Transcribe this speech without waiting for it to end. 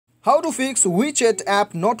How to fix WeChat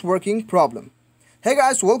app not working problem. Hey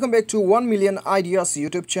guys, welcome back to 1 Million Ideas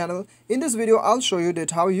YouTube channel. In this video, I'll show you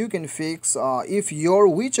that how you can fix if your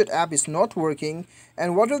WeChat app is not working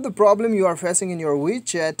and what are the problem you are facing in your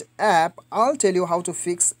WeChat app. I'll tell you how to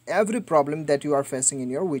fix every problem that you are facing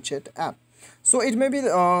in your WeChat app. So it may be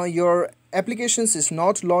your applications is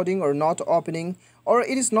not loading or not opening or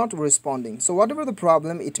it is not responding. So whatever the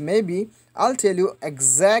problem it may be, I'll tell you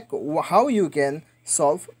exact how you can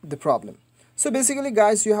solve the problem. So basically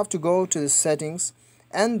guys, you have to go to the settings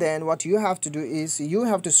and then what you have to do is you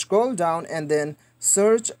have to scroll down and then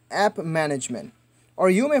search app management,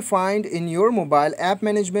 or you may find in your mobile app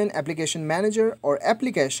management, application manager or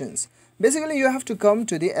applications. Basically you have to come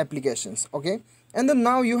to the applications, okay, and then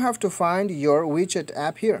now you have to find your WeChat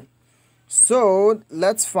app here. So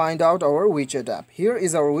let's find out our WeChat app. Here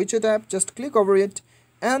is our WeChat app. Just click over it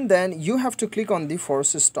and then you have to click on the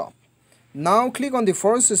force stop. Now click on the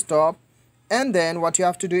force stop and then what you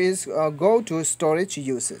have to do is go to storage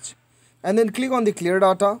usage and then click on the clear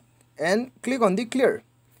data and click on the clear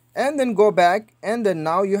and then go back, and then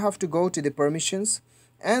now you have to go to the permissions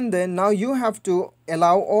and then now you have to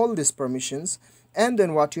allow all these permissions, and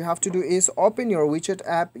then what you have to do is open your WeChat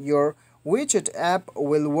app. Your WeChat app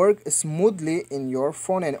will work smoothly in your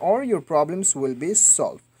phone and all your problems will be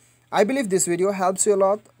solved. I believe this video helps you a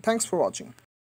lot. Thanks for watching.